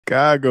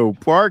Chicago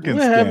parking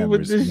What happened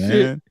with scammers, this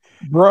man.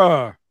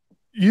 Bruh,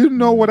 you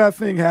know what I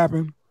think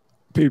happened?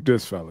 Peep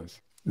this, fellas.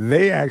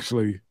 They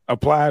actually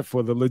applied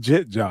for the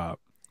legit job.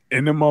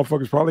 And them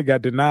motherfuckers probably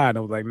got denied. I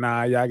was like,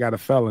 nah, y'all got a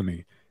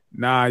felony.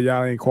 Nah,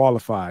 y'all ain't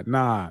qualified.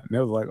 Nah. And they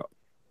was like,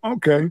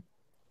 okay,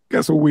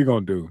 guess what we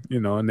gonna do? You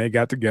know, and they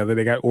got together.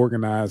 They got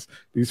organized.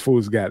 These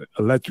fools got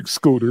electric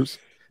scooters.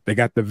 They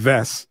got the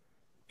vests.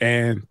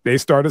 And they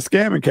started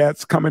scamming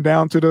cats coming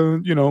down to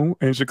the, you know,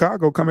 in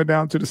Chicago, coming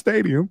down to the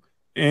stadium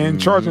and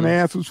charging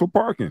their asses for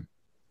parking.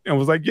 And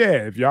was like,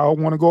 yeah, if y'all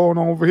want to go on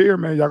over here,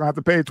 man, y'all gonna have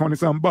to pay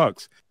 20-something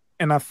bucks.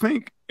 And I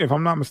think, if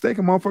I'm not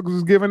mistaken, motherfuckers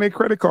was giving their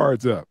credit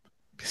cards up.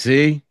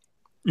 See?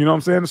 You know what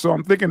I'm saying? So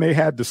I'm thinking they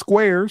had the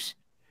squares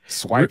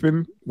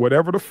swiping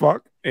whatever the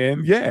fuck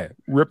and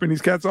ripping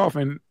these cats off.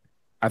 And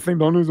I think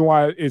the only reason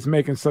why it's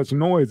making such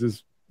noise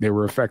is they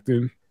were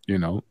affecting, you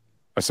know,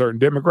 a certain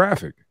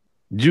demographic.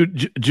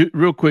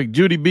 Real quick,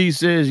 Judy B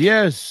says,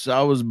 yes,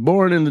 I was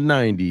born in the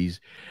 90s,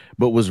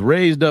 but was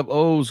raised up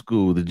old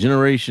school. The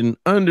generation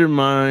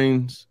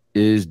undermines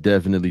is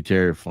definitely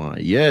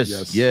terrifying.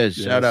 Yes.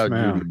 Shout out,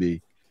 ma'am. Judy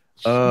B.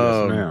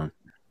 Yes, ma'am.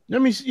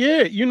 Let me,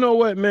 you know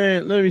what,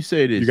 man? Let me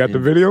say this. You got the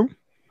video?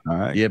 All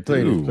right. Yeah,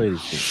 play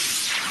this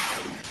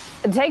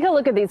shit. Take a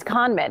look at these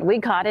con men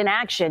we caught in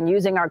action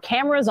using our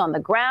cameras on the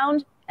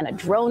ground and a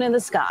drone in the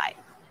sky.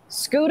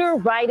 Scooter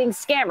riding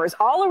scammers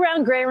all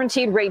around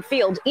Guaranteed Rate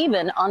Field,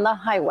 even on the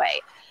highway.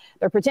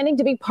 They're pretending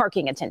to be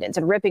parking attendants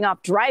and ripping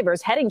off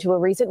drivers heading to a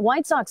recent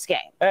White Sox game.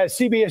 As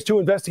CBS 2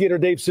 investigator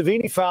Dave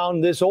Savini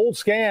found, this old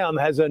scam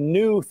has a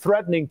new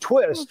threatening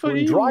twist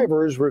when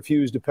drivers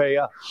refuse to pay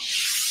up.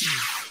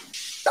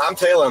 I'm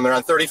Taylor, and they're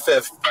on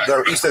 35th.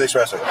 They're east of the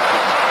expressway.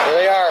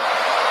 There they are.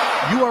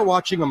 You are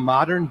watching a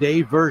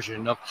modern-day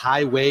version of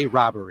highway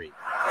robbery.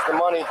 Here's the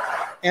money.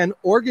 An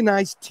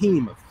organized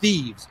team of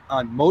thieves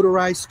on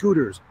motorized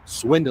scooters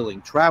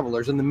swindling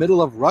travelers in the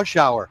middle of rush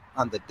hour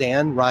on the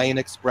Dan Ryan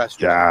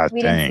Expressway. God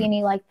we didn't see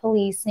any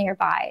police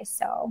nearby,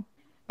 so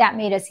that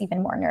made us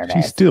even more nervous.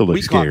 She still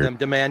looks we caught scared. them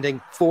demanding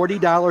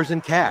 $40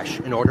 in cash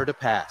in order to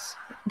pass.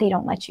 They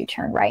don't let you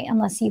turn right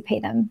unless you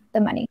pay them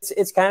the money.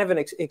 It's kind of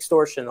an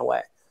extortion in a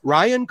way.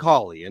 Ryan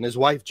Cawley and his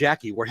wife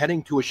Jackie were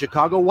heading to a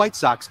Chicago White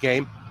Sox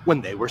game when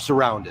they were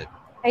surrounded.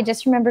 I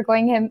just remember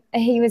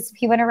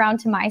he went around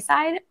to my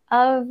side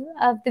of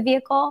the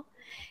vehicle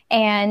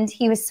and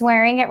he was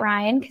swearing at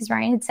Ryan because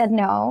Ryan had said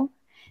no.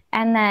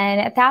 And then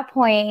at that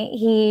point,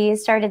 he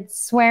started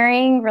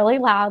swearing really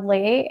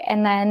loudly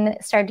and then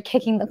started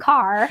kicking the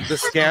car. The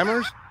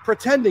scammers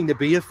pretending to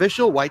be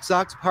official White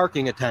Sox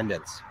parking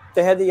attendants.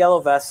 They had the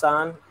yellow vests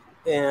on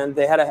and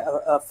they had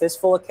a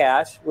fistful of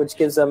cash, which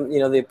gives them,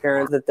 the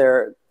appearance that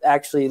they're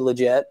actually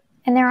legit.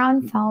 And they're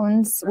on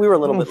phones. We were a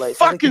little bit late.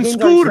 Fucking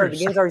scooters.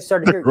 The game's already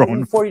started. Here, give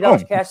me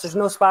 $40 cash. There's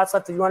no spots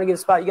left. If you want to get a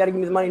spot, you got to give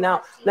me the money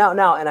now.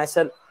 And I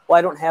said, well,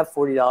 I don't have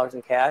 $40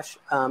 in cash.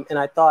 And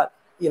I thought,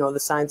 the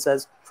sign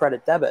says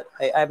credit debit.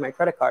 I have my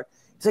credit card.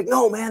 He's like,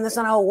 no, man, that's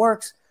not how it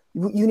works.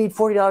 You need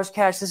 $40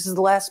 cash. This is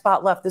the last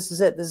spot left. This is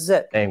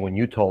it. And when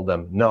you told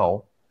them,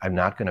 no, I'm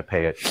not going to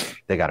pay it,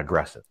 they got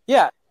aggressive.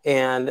 Yeah.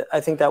 And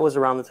I think that was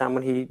around the time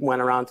when he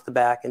went around to the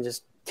back and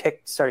just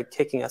started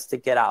kicking us to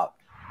get out.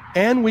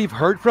 And we've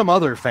heard from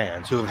other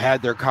fans who have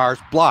had their cars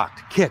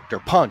blocked, kicked, or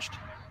punched.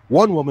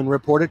 One woman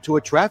reported to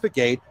a traffic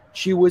aide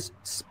she was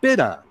spit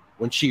on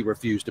when she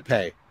refused to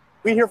pay.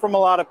 We hear from a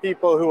lot of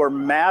people who are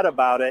mad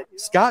about it.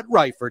 Scott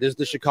Reifert is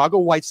the Chicago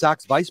White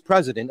Sox Vice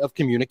President of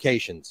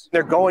Communications.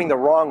 They're going the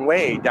wrong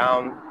way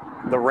down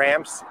the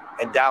ramps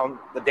and down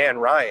the Dan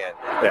Ryan.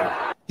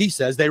 Yeah. He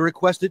says they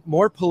requested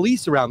more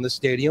police around the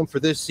stadium for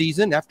this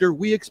season after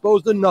we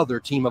exposed another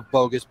team of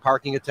bogus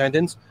parking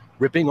attendants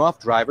ripping off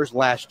drivers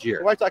last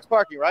year. White Sox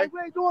parking, right?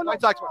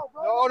 White Sox.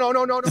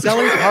 No.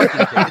 Selling parking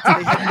tickets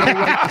they had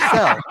no right to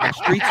sell on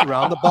streets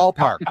around the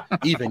ballpark,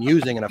 even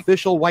using an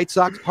official White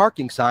Sox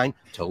parking sign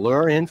to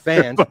lure in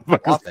fans who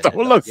often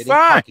end up getting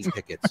parking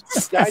tickets.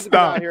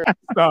 Stop.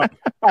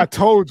 I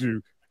told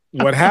you.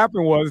 What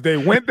happened was they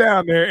went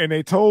down there and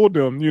they told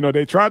them,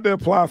 they tried to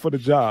apply for the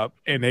job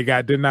and they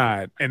got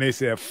denied. And they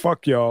said,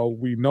 fuck y'all.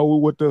 We know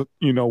what the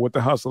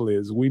hustle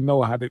is. We know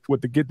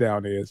what the get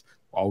down is.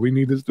 All we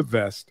need is the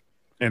vest.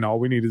 And all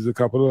we need is a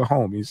couple of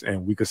homies,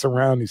 and we could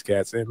surround these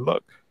cats. And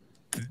look,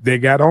 they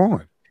got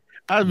on.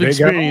 I've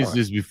experienced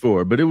this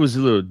before, but it was a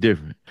little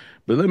different.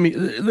 But let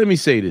me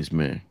say this,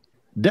 man.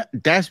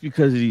 That's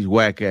because of these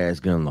whack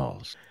ass gun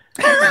laws.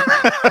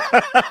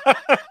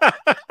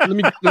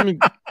 let me.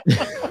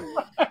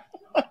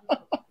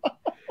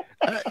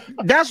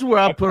 That's where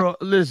I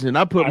put. Listen,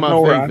 I put my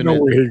faith in it.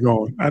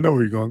 I know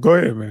where he's going. Go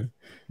ahead, man.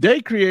 They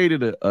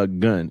created a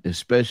gun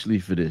especially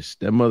for this.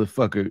 That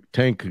motherfucker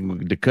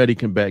the Cuddy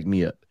can back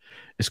me up.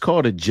 It's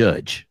called a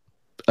judge.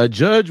 A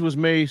judge was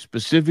made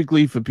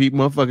specifically for people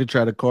motherfucker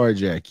try to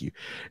carjack you.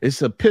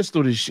 It's a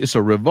pistol. It's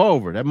a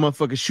revolver. That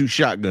motherfucker shoot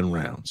shotgun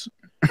rounds.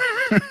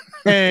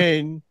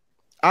 And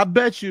I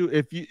bet you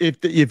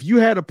if you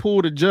had to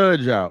pull the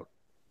judge out,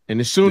 and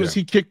as soon as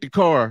he kicked the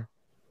car,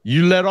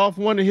 You let off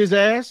one of his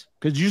ass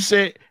because you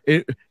said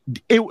it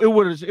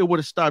would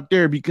have stopped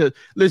there. Because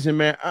listen,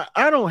 man,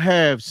 I don't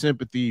have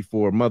sympathy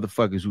for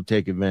motherfuckers who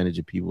take advantage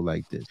of people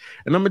like this.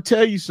 And I'm gonna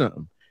tell you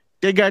something.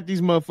 They got these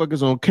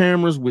motherfuckers on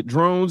cameras with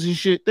drones and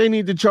shit. They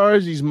need to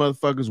charge these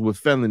motherfuckers with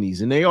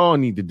felonies, and they all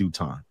need to do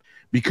time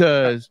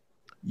because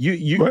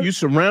you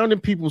surrounding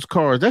people's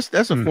cars.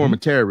 That's a form of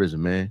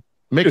terrorism, man.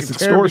 Making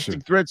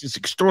terroristic threats is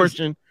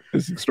extortion.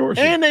 It's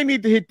extortion. And they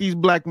need to hit these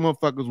black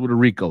motherfuckers with a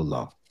RICO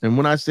law. And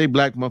when I say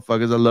black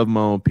motherfuckers, I love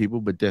my own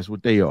people, but that's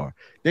what they are.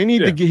 They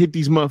need to hit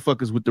these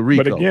motherfuckers with the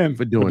RICO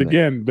for doing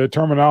that. The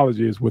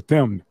terminology is with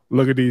them.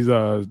 Look at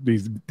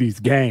these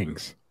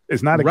gangs.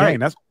 It's not a gang.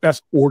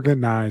 That's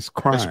organized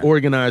crime. That's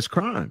organized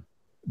crime.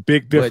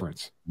 Big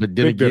difference. But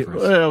then again,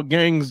 well,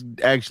 gangs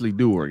actually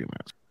do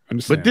organize.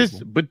 But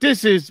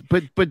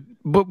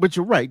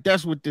you're right.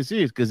 That's what this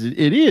is, because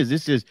it is.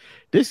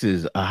 This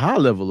is a high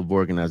level of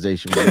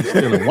organization. But it's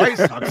still a White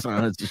Sox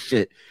signs and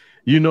shit.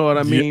 You know what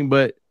I mean?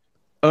 But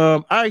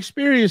I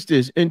experienced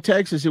this in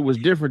Texas. It was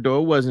different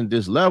though. It wasn't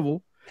this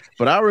level.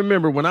 But I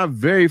remember when I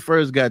very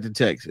first got to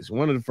Texas,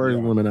 one of the first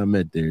women I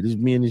met there,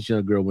 me and this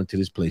young girl went to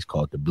this place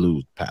called the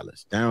Blues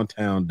Palace,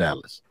 downtown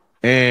Dallas.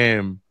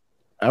 And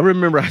I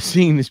remember I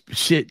seen this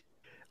shit.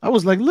 I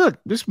was like, look,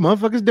 this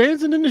motherfucker's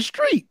dancing in the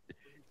street.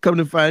 Come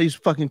to find these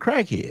fucking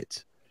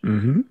crackheads.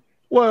 Mm-hmm.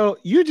 Well,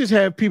 you just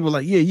have people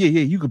like, yeah,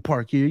 you can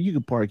park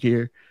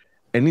here,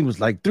 And he was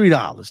like,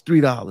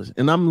 $3.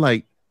 And I'm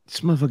like,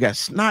 this motherfucker got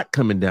snot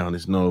coming down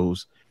his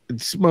nose.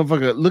 This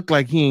motherfucker looked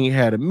like he ain't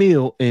had a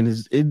meal, and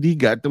he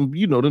got them,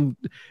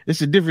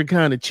 it's a different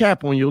kind of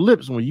chap on your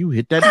lips when you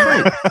hit that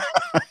pipe.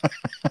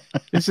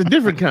 It's a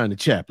different kind of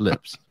chap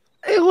lips.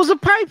 It was a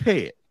pipe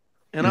head.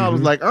 And I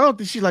was like, I don't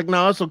think. She's like,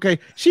 no, it's okay.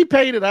 She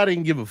paid it. I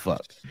didn't give a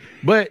fuck.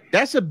 But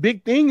that's a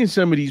big thing in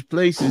some of these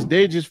places.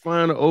 They just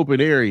find an open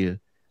area.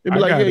 They be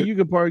like, yeah, you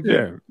can park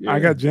here. Yeah, I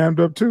got jammed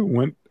up too.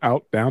 Went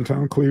out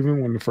downtown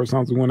Cleveland when the first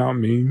time we went out,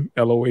 me,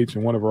 LOH,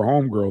 and one of our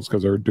homegirls,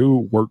 because her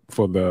dude worked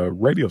for the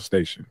radio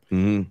station.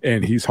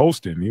 And he's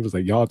hosting. He was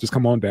like, y'all just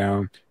come on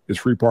down. It's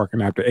free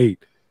parking after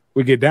 8.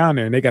 We get down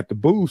there and they got the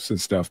booths and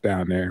stuff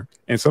down there.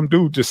 And some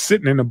dude just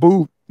sitting in the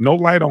booth, no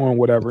light on,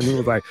 whatever. And he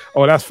was like,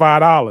 oh, that's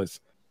 $5.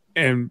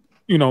 And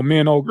me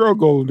and old girl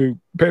go to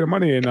pay the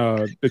money, and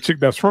the chick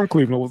that's from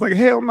Cleveland was like,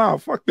 hell no,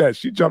 fuck that.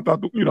 She jumped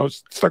out,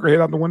 stuck her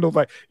head out the window, was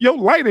like, yo,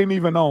 light ain't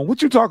even on.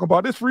 What you talking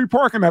about? It's free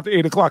parking after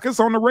 8 o'clock. It's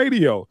on the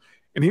radio.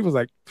 And he was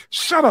like,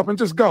 shut up and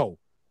just go.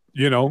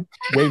 Waiting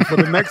for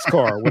the next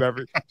car or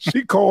whatever.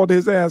 She called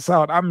his ass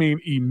out. I mean,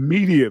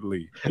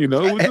 immediately. It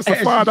was just a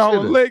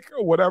 $5 lick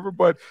or whatever.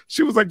 But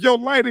she was like, yo,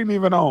 light ain't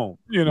even on.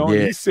 And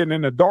he's sitting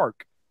in the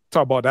dark.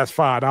 Talk about that's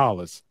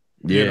 $5.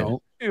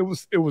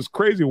 It was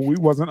crazy when we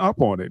wasn't up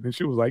on it. And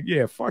she was like,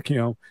 yeah, fuck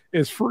him.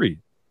 It's free.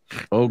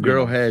 Old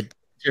girl had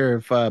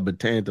terrified but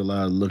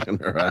tantalized look in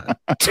her eye.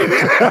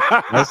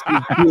 That's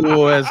the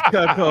cool ass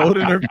cuckold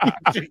in her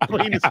feet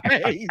clean his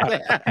face.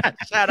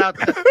 Shout out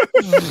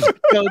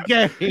to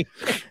okay.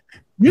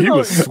 He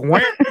was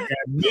swearing at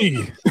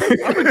me.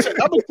 I'm gonna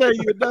tell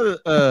you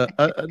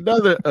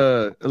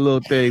another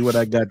little thing when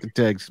I got to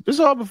Texas.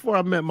 This all before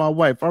I met my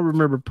wife. I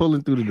remember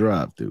pulling through the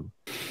drive-thru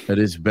at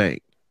this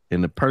bank.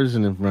 And the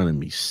person in front of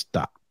me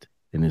stopped,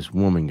 and this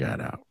woman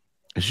got out.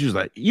 And she was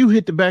like, you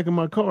hit the back of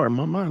my car. In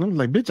my mind, I was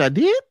like, bitch, I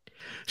did?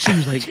 She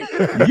was like,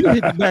 you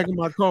hit the back of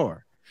my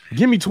car.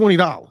 Give me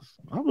 $20.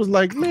 I was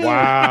like, man.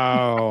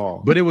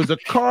 Wow. But it was a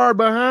car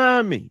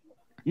behind me.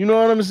 You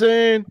know what I'm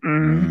saying?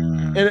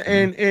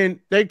 And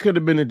they could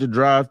have been at the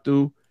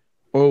drive-thru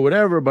or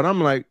whatever, but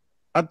I'm like,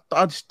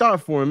 I'd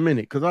stopped for a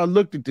minute because I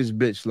looked at this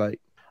bitch like,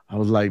 I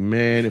was like,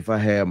 man, if I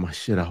had my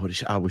shit, I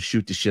would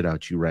shoot the shit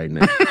out you right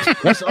now.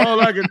 That's all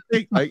I could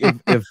think. Like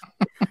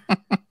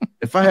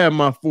if I had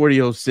my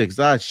 4006,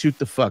 I'd shoot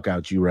the fuck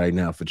out you right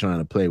now for trying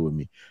to play with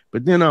me.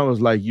 But then I was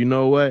like, you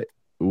know what?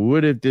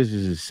 What if this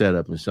is a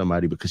setup and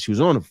somebody, because she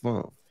was on the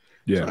phone.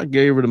 Yeah. So I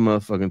gave her the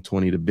motherfucking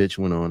 20. The bitch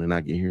went on, and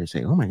I can hear her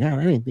say, oh my God,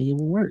 I didn't think it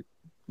would work.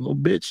 Little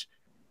bitch.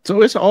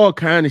 So it's all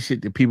kind of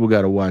shit that people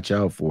got to watch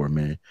out for,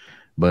 man.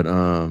 But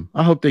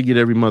I hope they get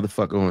every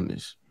motherfucker on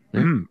this.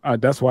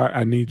 That's why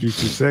I need you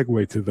to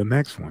segue to the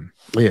next one.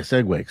 Yeah,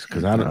 segues,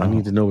 because I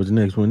need to know what the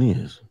next one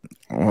is.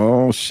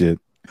 Oh shit!